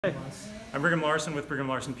Hey, I'm Brigham Larson with Brigham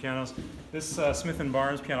Larson Pianos. This Smith &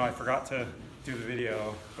 Barnes piano, I forgot to do the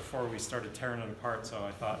video before we started tearing it apart, so I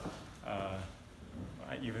thought,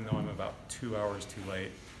 even though I'm about 2 hours too late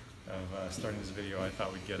of starting this video, I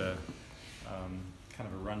thought we'd get a kind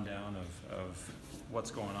of a rundown of what's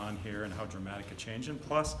going on here and how dramatic a change. And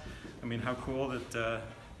plus, I mean, how cool that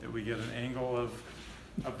we get an angle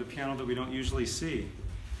of the piano that we don't usually see.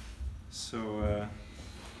 So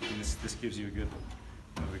this gives you a good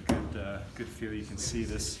feel. You can see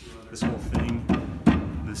this whole thing.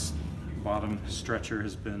 This bottom stretcher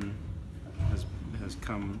has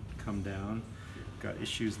come down. Got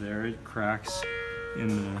issues there. It cracks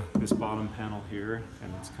in this bottom panel here,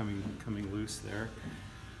 and it's coming loose there.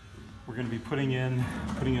 We're going to be putting in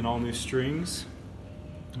all new strings.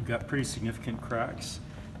 We've got pretty significant cracks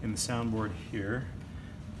in the soundboard here,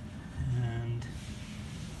 and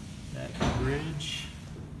that bridge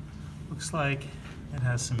looks like it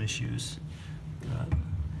has some issues.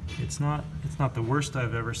 It's not the worst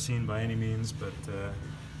I've ever seen by any means, but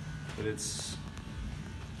it's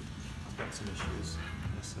got some issues,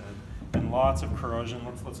 like I said, and lots of corrosion.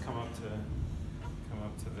 Let's come up to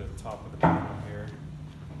the top of the panel here.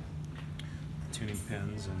 Tuning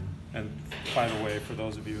pins, and by the way, for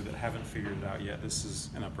those of you that haven't figured it out yet, this is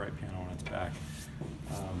an upright piano on its back.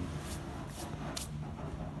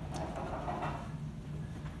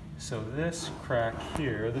 So this crack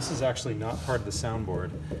here, this is actually not part of the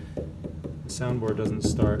soundboard. The soundboard doesn't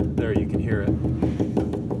start there. You can hear it,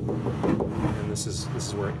 and this is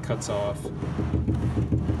where it cuts off. And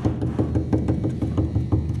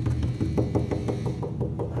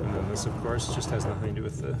then this, of course, just has nothing to do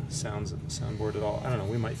with the sounds of the soundboard at all. I don't know.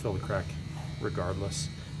 We might fill the crack regardless,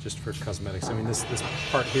 just for cosmetics. I mean, this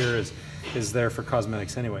part here is there for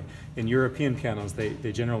cosmetics anyway. In European pianos,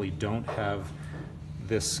 they generally don't have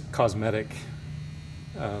this cosmetic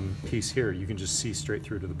piece here. You can just see straight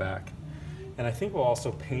through to the back. And I think we'll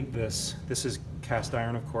also paint this. This is cast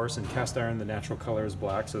iron, of course, and cast iron, the natural color is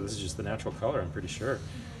black, so this is just the natural color, I'm pretty sure.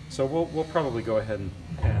 So we'll probably go ahead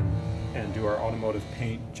and do our automotive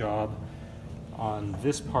paint job on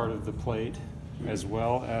this part of the plate, as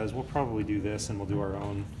well as we'll probably do this, and we'll do our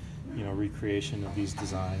own, recreation of these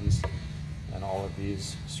designs. And all of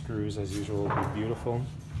these screws, as usual, will be beautiful.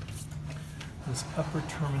 This upper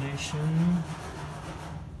termination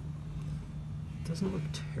doesn't look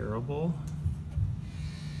terrible.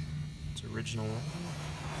 It's original,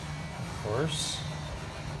 of course.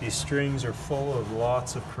 These strings are full of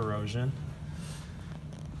lots of corrosion.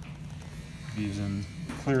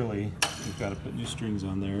 Clearly, we've got to put new strings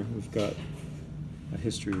on there. We've got a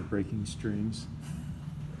history of breaking strings.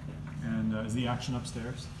 And is the action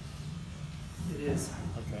upstairs? It is.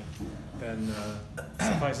 Okay. Then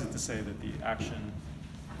suffice it to say that the action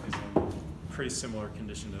is in pretty similar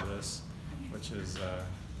condition to this, which is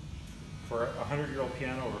for a 100-year-old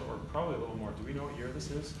piano, or probably a little more. Do we know what year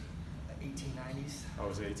this is? 1890s. Oh,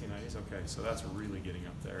 is it 1890s? Okay, so that's really getting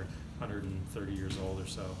up there, 130 years old or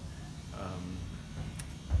so.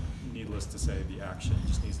 Needless to say, the action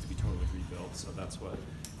just needs to be totally rebuilt, so that's what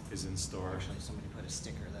is in store. Actually, somebody put a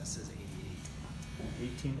sticker that says 88.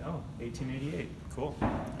 1888. Cool. All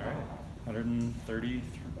right. 130.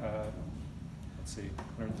 Let's see.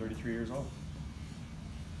 133 years old.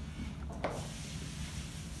 That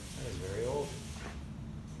is very old.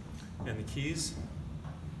 And the keys?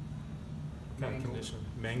 What kind of condition?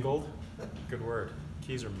 Mangled. Good word.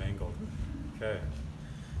 Keys are mangled. Okay.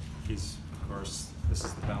 Keys, of course. This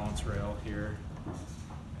is the balance rail here,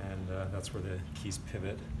 and that's where the keys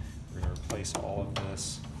pivot. We're going to replace all of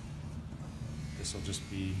this. This will just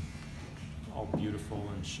be all beautiful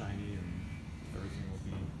and shiny, and everything will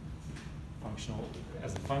be functional.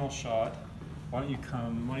 As the final shot, why don't you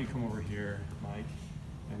come over here, Mike,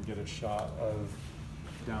 and get a shot of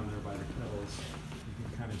down there by the pedals. You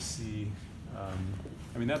can kind of see.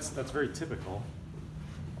 I mean, that's very typical.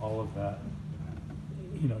 All of that,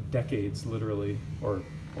 decades, literally, or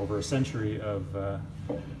over a century of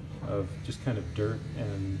just kind of dirt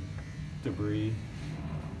and debris.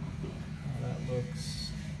 That looks,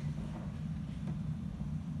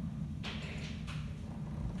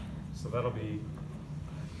 so that'll be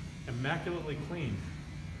immaculately clean,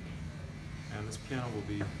 and this piano will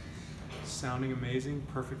be sounding amazing,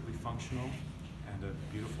 perfectly functional, and a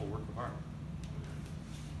beautiful work of art.